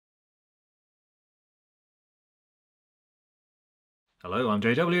Hello, I'm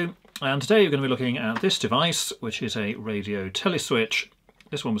JW, and today you're going to be looking at this device, which is a radio teleswitch.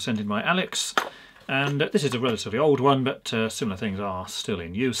 This one was sent in by Alex, and this is a relatively old one, but similar things are still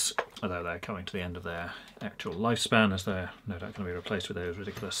in use, although they're coming to the end of their actual lifespan, as they're no doubt going to be replaced with those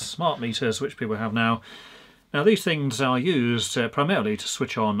ridiculous smart meters which people have now. Now, these things are used primarily to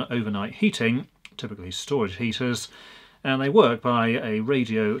switch on overnight heating, typically storage heaters, and they work by a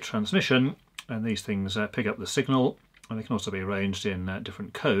radio transmission, and these things pick up the signal, and they can also be arranged in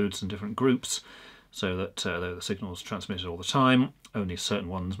different codes and different groups, so that though the signal's transmitted all the time, only certain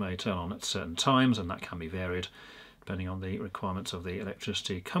ones may turn on at certain times, and that can be varied depending on the requirements of the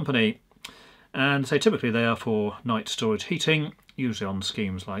electricity company. And so typically they are for night storage heating, usually on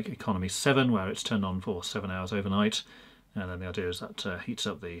schemes like Economy 7, where it's turned on for 7 hours overnight. And then the idea is that heats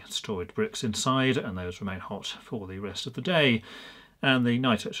up the storage bricks inside, and those remain hot for the rest of the day. And the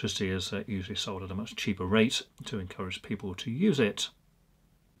night electricity is usually sold at a much cheaper rate to encourage people to use it.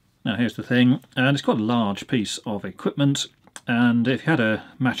 Now here's the thing, and it's quite a large piece of equipment, and if you had a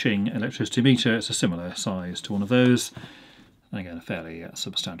matching electricity meter, it's a similar size to one of those. And again, a fairly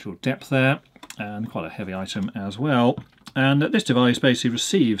substantial depth there, and quite a heavy item as well. And this device basically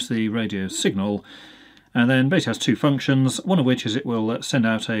receives the radio signal, and then basically has two functions, one of which is it will send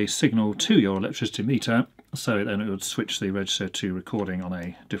out a signal to your electricity meter, so then it would switch the register to recording on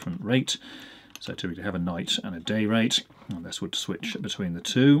a different rate. So typically have a night and a day rate, and this would switch between the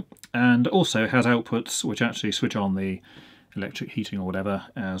two. And also has outputs which actually switch on the electric heating or whatever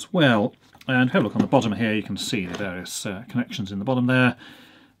as well. And if you have a look on the bottom here, you can see the various connections in the bottom there.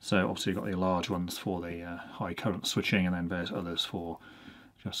 So obviously you've got the large ones for the high current switching, and then various others for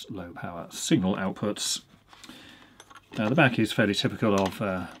just low power signal outputs. The back is fairly typical of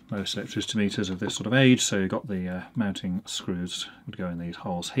most electricity meters of this sort of age, so you've got the mounting screws would go in these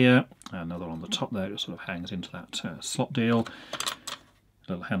holes here, and another on the top there just sort of hangs into that slot deal.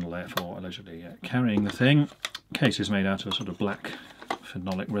 A little handle there for allegedly carrying the thing. Case is made out of a sort of black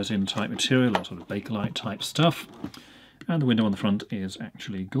phenolic resin type material, or sort of Bakelite type stuff, and the window on the front is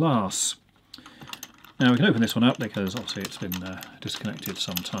actually glass. Now we can open this one up because obviously it's been disconnected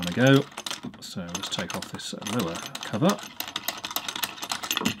some time ago. So let's take off this lower cover.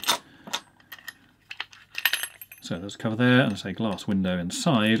 So there's a cover there, and it's a glass window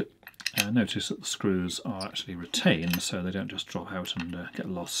inside. And notice that the screws are actually retained, so they don't just drop out and get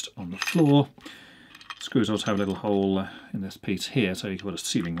lost on the floor. Screws also have a little hole in this piece here, so you can put a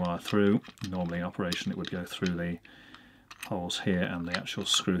sealing wire through. Normally in operation it would go through the holes here and the actual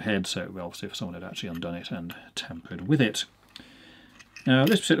screw head, so it would be obviously if someone had actually undone it and tampered with it. Now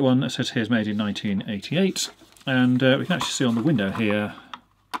this particular one, it says here, is made in 1988, and we can actually see on the window here,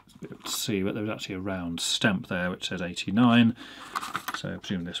 to see, but there was actually a round stamp there which says 89, so I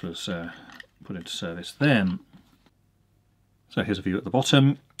presume this was put into service then. So here's a view at the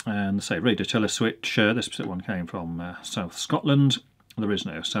bottom, and say radio teleswitch. This particular one came from South Scotland. There is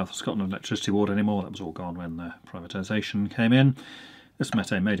no South Scotland Electricity Board anymore, that was all gone when privatisation came in. This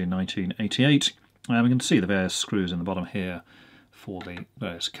made in 1988, and we can see the various screws in the bottom here for the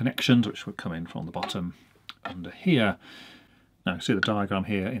various connections which would come in from the bottom under here. Now you can see the diagram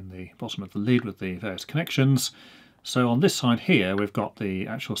here in the bottom of the lid with the various connections. So on this side here we've got the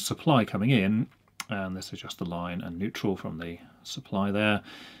actual supply coming in, and this is just the line and neutral from the supply there.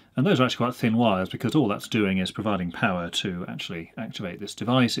 And those are actually quite thin wires, because all that's doing is providing power to actually activate this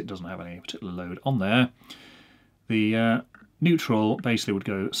device. It doesn't have any particular load on there. The neutral basically would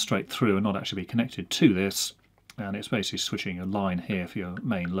go straight through and not actually be connected to this, and it's basically switching a line here for your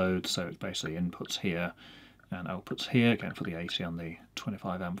main load, so it's basically inputs here and outputs here, again for the 80 and the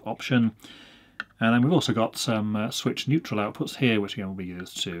 25 amp option. And then we've also got some switch neutral outputs here, which again will be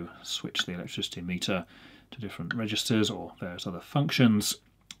used to switch the electricity meter to different registers or various other functions.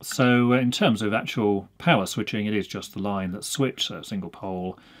 So in terms of actual power switching, it is just the line that's switched, so a single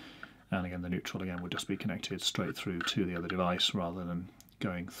pole, and again the neutral again would just be connected straight through to the other device rather than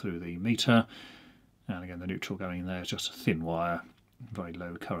going through the meter. And again the neutral going in there is just a thin wire, very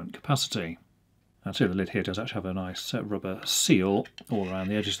low current capacity. And so the lid here does actually have a nice rubber seal all around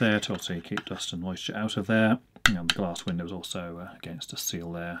the edges there to obviously keep dust and moisture out of there. And the glass window is also against a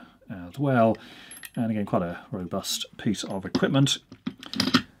seal there as well. And again quite a robust piece of equipment.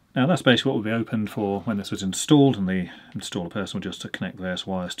 Now that's basically what would be opened for when this was installed, and the installer person would just connect various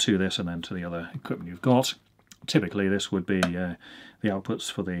wires to this and then to the other equipment you've got. Typically this would be the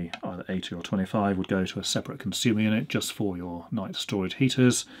outputs for the either 80 or 25 would go to a separate consumer unit just for your night storage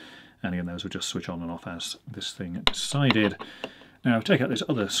heaters, and again those would just switch on and off as this thing decided. Now take out this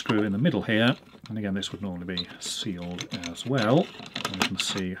other screw in the middle here, and again this would normally be sealed as well, and you can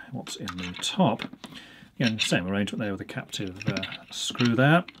see what's in the top. Again, same arrangement there with a captive screw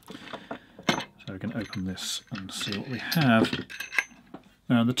there. So we can open this and see what we have.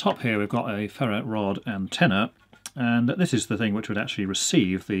 Now, at the top here we've got a ferrite rod antenna, and this is the thing which would actually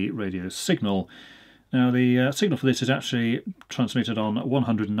receive the radio signal. Now, the signal for this is actually transmitted on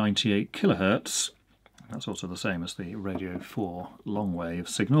 198 kilohertz. That's also the same as the Radio 4 long wave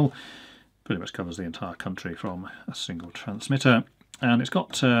signal. Pretty much covers the entire country from a single transmitter. And it's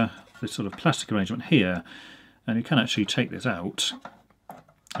got this sort of plastic arrangement here, and you can actually take this out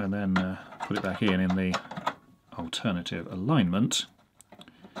and then put it back in the alternative alignment.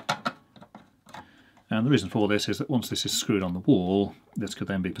 And the reason for this is that once this is screwed on the wall, this could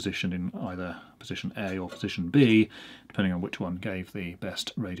then be positioned in either position A or position B, depending on which one gave the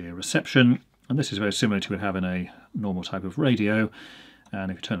best radio reception. And this is very similar to what we have in a normal type of radio.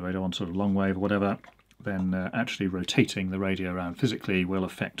 And if you turn the radio on sort of long wave or whatever, then actually rotating the radio around physically will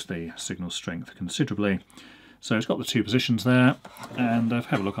affect the signal strength considerably. So it's got the two positions there, and if we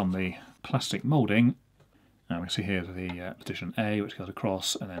have a look on the plastic moulding, now we can see here the position A, which goes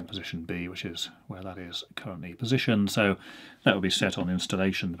across, and then position B, which is where that is currently positioned. So that will be set on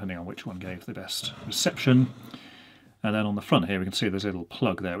installation depending on which one gave the best reception. And then on the front here we can see there's a little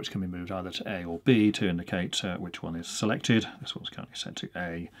plug there which can be moved either to A or B to indicate which one is selected. This one's currently set to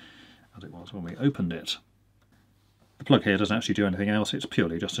A, as it was when we opened it. The plug here doesn't actually do anything else, it's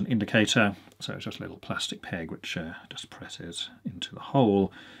purely just an indicator, so it's just a little plastic peg which just presses into the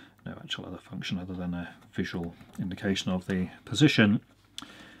hole. No actual other function other than a visual indication of the position.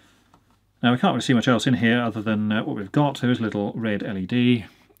 Now we can't really see much else in here other than what we've got. There is a little red LED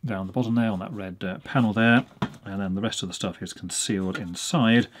down the bottom there on that red panel there, and then the rest of the stuff is concealed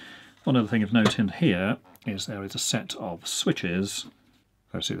inside. One other thing of note in here is there is a set of switches.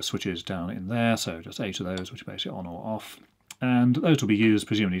 So see the switches down in there, so just 8 of those, which are basically on or off. And those will be used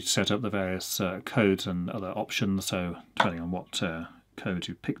presumably to set up the various codes and other options, so depending on what codes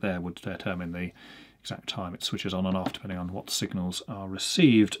you pick there would determine the exact time it switches on and off, depending on what signals are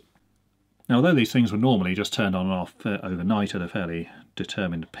received. Now, although these things were normally just turned on and off overnight at a fairly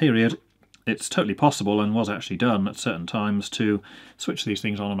determined period, it's totally possible, and was actually done at certain times, to switch these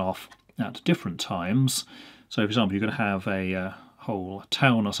things on and off at different times. So, for example, you could have a whole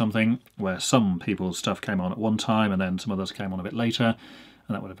town or something where some people's stuff came on at one time and then some others came on a bit later,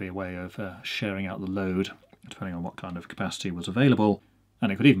 and that would be a way of sharing out the load depending on what kind of capacity was available.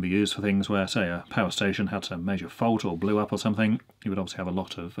 And it could even be used for things where, say, a power station had some major fault or blew up or something. You would obviously have a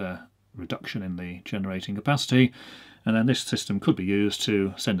lot of reduction in the generating capacity, and then this system could be used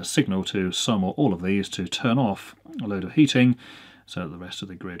to send a signal to some or all of these to turn off a load of heating so that the rest of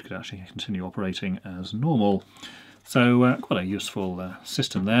the grid could actually continue operating as normal. So quite a useful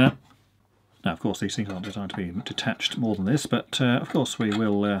system there. Now, of course, these things aren't designed to be detached more than this, but of course we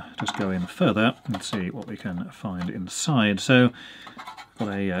will just go in further and see what we can find inside. So I've got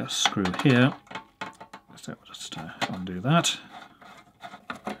a screw here, so we'll just undo that.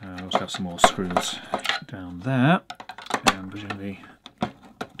 We also have some more screws down there, and presumably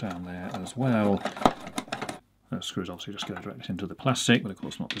down there as well. Those screws obviously just go directly into the plastic, but of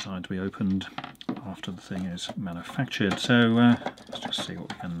course not designed to be opened after the thing is manufactured. So let's just see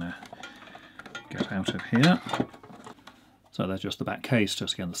what we can get out of here. So there's just the back case,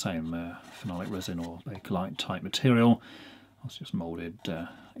 just again the same phenolic resin or bakelite type material. It's just moulded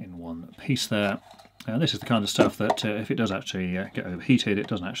in one piece there. And this is the kind of stuff that if it does actually get overheated, it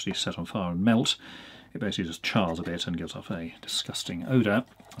doesn't actually set on fire and melt. It basically just chars a bit and gives off a disgusting odour.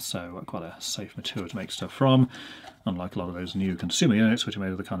 So quite a safe material to make stuff from, unlike a lot of those new consumer units which are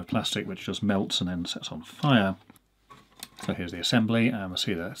made of the kind of plastic which just melts and then sets on fire. So here's the assembly, and we'll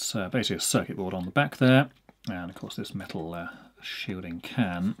see that's basically a circuit board on the back there, and of course this metal shielding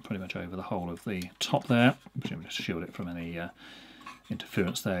can pretty much over the whole of the top there, presumably to shield it from any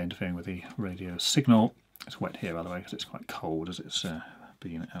interference there, interfering with the radio signal. It's wet here by the way because it's quite cold as it's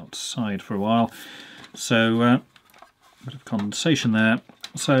been outside for a while. So a bit of condensation there.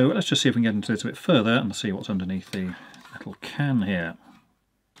 So let's just see if we can get into this a bit further and see what's underneath the metal can here.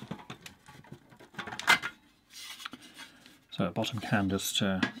 So the bottom can just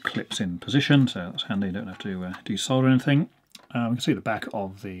clips in position, so that's handy, you don't have to desolder anything. We can see the back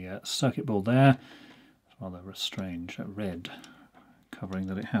of the circuit board there. It's rather a strange red covering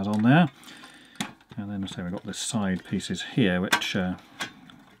that it has on there. And then so we've got the side pieces here which appear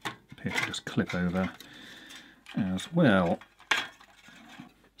to just clip over as well.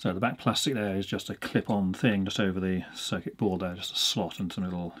 So the back plastic there is just a clip-on thing just over the circuit board there, just a slot and some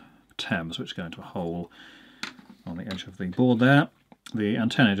little tabs which go into a hole on the edge of the board there. The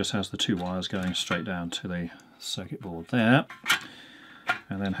antenna just has the two wires going straight down to the circuit board there.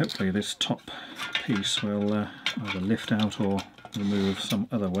 And then hopefully this top piece will either lift out or remove some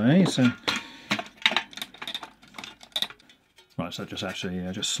other way. So, right, so just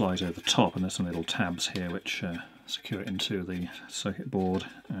actually just slides over the top, and there's some little tabs here which secure it into the circuit board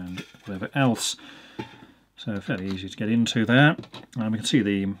and whatever else. So fairly easy to get into there. We can see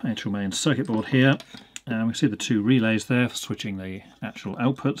the actual main circuit board here. We can see the two relays there for switching the actual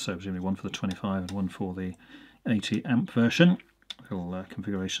output, so presumably one for the 25 and one for the 80 amp version. Little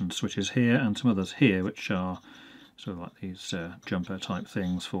configuration switches here, and some others here which are sort of like these jumper type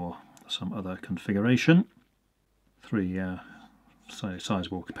things for some other configuration. Three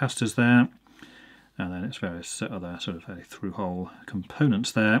sizable capacitors there, and then its various other sort of fairly through-hole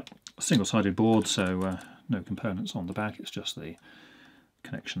components there. A single-sided board, so no components on the back, it's just the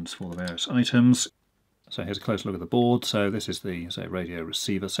connections for the various items. So here's a close look at the board. So this is the radio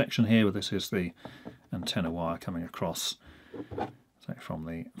receiver section here, where this is the antenna wire coming across from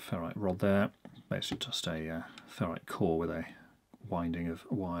the ferrite rod there. Basically just a ferrite core with a winding of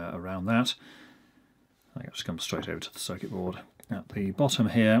wire around that. It just comes straight over to the circuit board at the bottom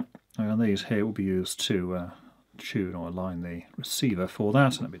here, and these here will be used to tune or align the receiver for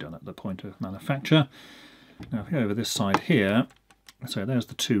that, and that'll be done at the point of manufacture. Now if we go over this side here, so there's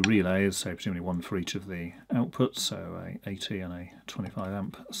the two relays, so presumably one for each of the outputs, so a 80 and a 25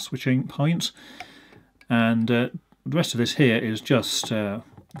 amp switching point. And the rest of this here is just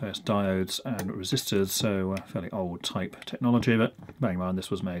various diodes and resistors, so fairly old type technology, but bearing in mind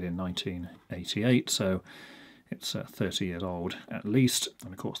this was made in 1988, so it's 30 years old at least,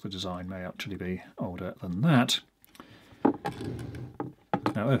 and of course the design may actually be older than that.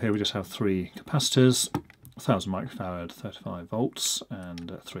 Now over here we just have three capacitors, 1000 microfarad, 35 volts,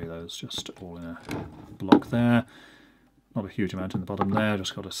 and three of those just all in a block there. Not a huge amount in the bottom there,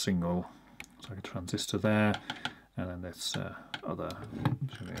 just got a single transistor there, and then this other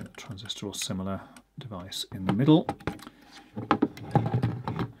transistor or similar device in the middle.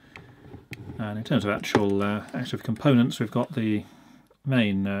 And in terms of actual active components, we've got the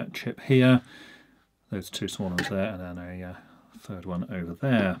main chip here, those two small ones there, and then a third one over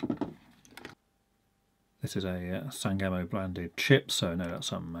there. This is a Sangamo branded chip, so no, that's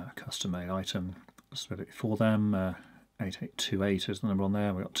some custom-made item specifically for them. 8828 is the number on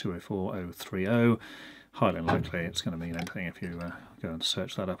there. We've got 204030. Highly unlikely it's going to mean anything if you go and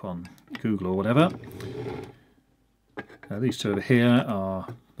search that up on Google or whatever. These two over here are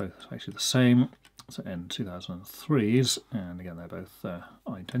both actually the same. So N2003s, and again they're both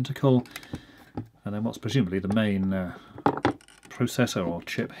identical. And then what's presumably the main processor or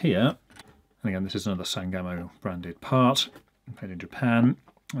chip here. And again, this is another Sangamo branded part, made in Japan,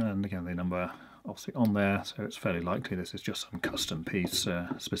 and again the number obviously on there, so it's fairly likely this is just some custom piece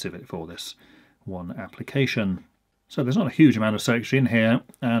specific for this one application. So there's not a huge amount of circuitry in here,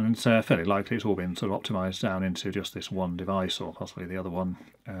 and it's fairly likely it's all been sort of optimised down into just this one device, or possibly the other one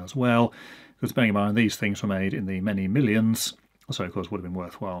as well, because bearing in mind these things were made in the many millions, so of course it would have been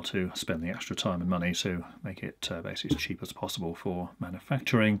worthwhile to spend the extra time and money to make it basically as cheap as possible for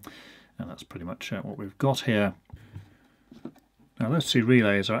manufacturing. And that's pretty much what we've got here. Now those two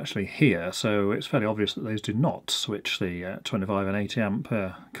relays are actually here, so it's fairly obvious that those do not switch the 25 and 80 amp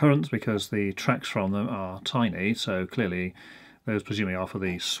currents, because the tracks from them are tiny, so clearly those presumably are for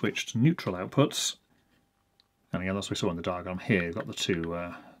the switched neutral outputs. And again, as we saw in the diagram here, you've got the two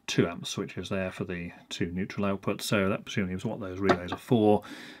 2 amp switches there for the two neutral outputs, so that presumably is what those relays are for.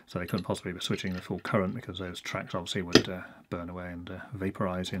 So they couldn't possibly be switching the full current, because those tracks obviously would burn away and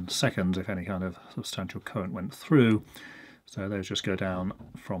vaporise in seconds if any kind of substantial current went through. So those just go down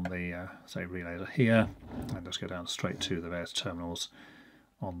from the say relays here, and just go down straight to the various terminals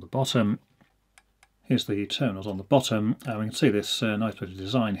on the bottom. Here's the terminals on the bottom. We can see this nice bit of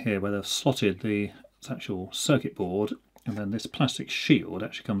design here where they've slotted the actual circuit board, and then this plastic shield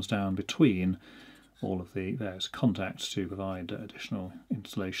actually comes down between all of the various contacts to provide additional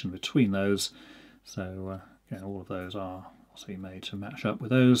insulation between those. So again, all of those are obviously made to match up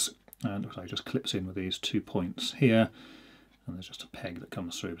with those, and it looks like it just clips in with these 2 points here, and there's just a peg that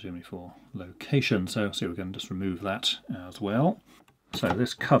comes through presumably for location. So see, we can just remove that as well. So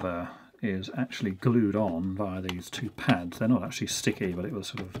this cover is actually glued on via these 2 pads. They're not actually sticky, but it was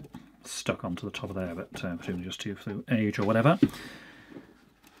sort of stuck onto the top of there, but presumably just due through age or whatever.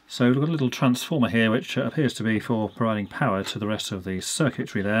 So we've got a little transformer here which appears to be for providing power to the rest of the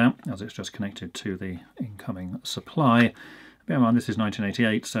circuitry there, as it's just connected to the incoming supply. Bear in mind this is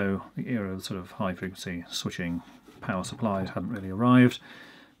 1988, so the era of sort of high frequency switching power supplies hadn't really arrived.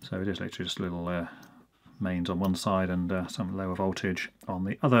 So it is literally just little mains on one side and some lower voltage on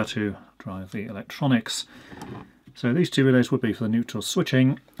the other to drive the electronics. So these two relays would be for the neutral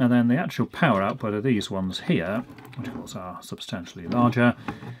switching, and then the actual power output are these ones here, which of course are substantially larger,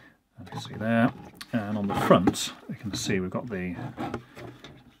 as you can see there. And on the front you can see we've got the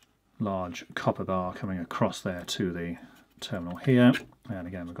large copper bar coming across there to the terminal here, and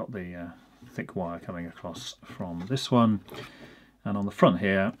again we've got the thick wire coming across from this one, and on the front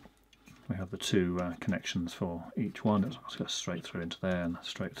here we have the two connections for each one. It goes straight through into there and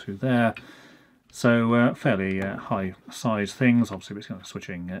straight through there. So fairly high size things. Obviously if it's going to be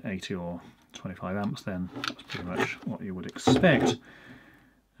switching 80 or 25 amps, then that's pretty much what you would expect.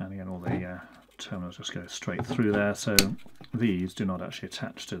 And again all the terminals just go straight through there, so these do not actually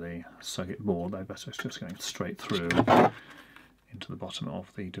attach to the circuit board, they're just going straight through into the bottom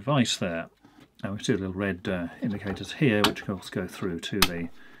of the device there. And we see the little red indicators here, which of course go through to the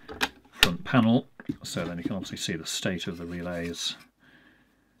front panel, so then you can obviously see the state of the relays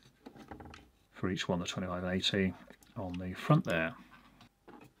for each one, the 25 and 80 on the front there.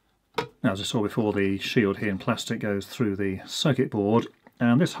 Now, as I saw before, the shield here in plastic goes through the circuit board,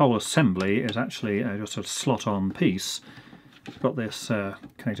 and this whole assembly is actually just a slot-on piece. We've got this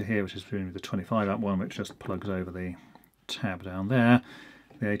connector here, which is the 25 amp one, which just plugs over the tab down there.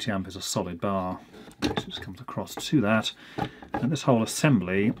 The 80 amp is a solid bar, which just comes across to that. And this whole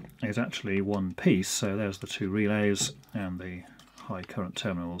assembly is actually one piece, so there's the two relays and the high current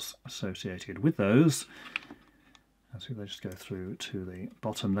terminals associated with those. And so they just go through to the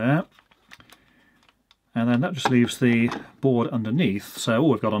bottom there. And then that just leaves the board underneath, so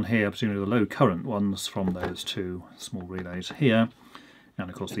all we've got on here are presumably the low current ones from those two small relays here, and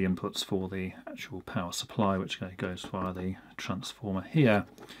of course the inputs for the actual power supply, which goes via the transformer here.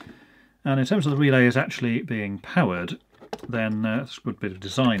 And in terms of the relays actually being powered, then it's a good bit of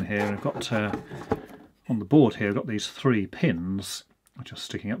design here. We've got on the board here, we've got these 3 pins which are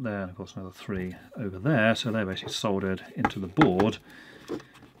sticking up there, and of course another 3 over there, so they're basically soldered into the board.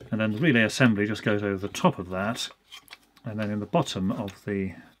 And then the relay assembly just goes over the top of that, and then in the bottom of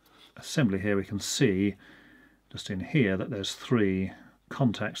the assembly here we can see just in here that there's 3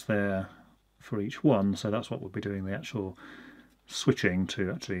 contacts there for each one, so that's what we'll be doing the actual switching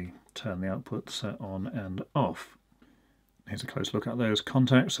to actually turn the outputs on and off. Here's a close look at those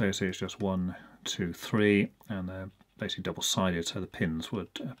contacts. So you see it's just 1, 2, 3, and they're basically double-sided, so the pins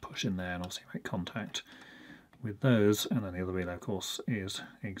would push in there and obviously make contact with those, and then the other relay of course is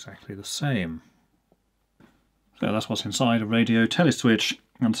exactly the same. So that's what's inside a radio teleswitch,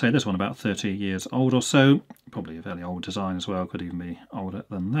 and say this one about 30 years old or so, probably a fairly old design as well, could even be older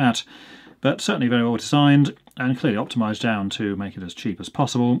than that, but certainly very well designed and clearly optimised down to make it as cheap as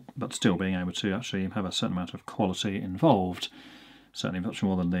possible, but still being able to actually have a certain amount of quality involved. Certainly much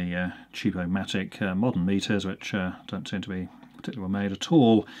more than the cheapo-matic modern meters, which don't seem to be particularly well made at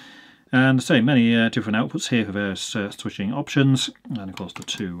all. And so many different outputs here for various switching options, and of course the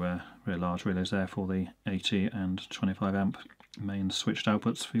 2 very large relays there for the 80 and 25 amp main switched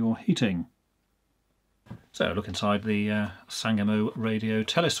outputs for your heating. So look inside the Sangamo Radio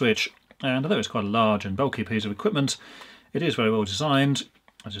Teleswitch, and although it's quite a large and bulky piece of equipment, it is very well designed.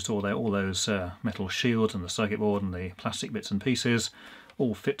 I just saw there all those metal shields and the circuit board and the plastic bits and pieces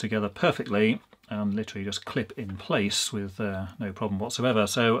all fit together perfectly and literally just clip in place with no problem whatsoever.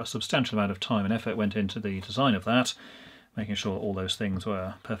 So a substantial amount of time and effort went into the design of that, making sure all those things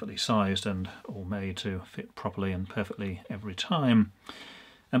were perfectly sized and all made to fit properly and perfectly every time.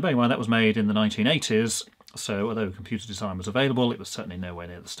 And bearing in mind that was made in the 1980s, so although computer design was available, it was certainly nowhere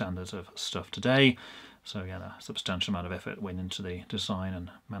near the standards of stuff today. So again, a substantial amount of effort went into the design and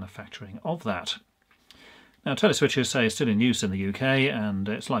manufacturing of that. Now, teleswitches say still in use in the UK, and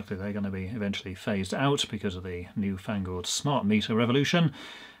it's likely they're going to be eventually phased out because of the newfangled smart meter revolution.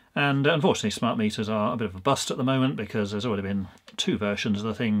 And unfortunately, smart meters are a bit of a bust at the moment because there's already been 2 versions of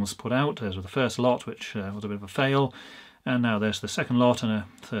the things put out. There's the first lot, which was a bit of a fail, and now there's the second lot, and a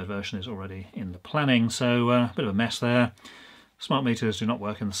 3rd version is already in the planning. So a bit of a mess there. Smart meters do not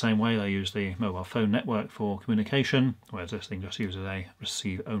work in the same way. They use the mobile phone network for communication, whereas this thing just uses a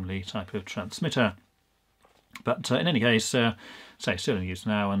receive-only type of transmitter. But in any case, say still in use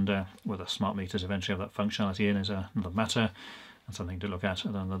now, and whether smart meters eventually have that functionality in is another matter and something to look at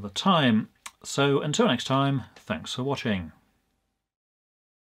another time. So until next time, thanks for watching.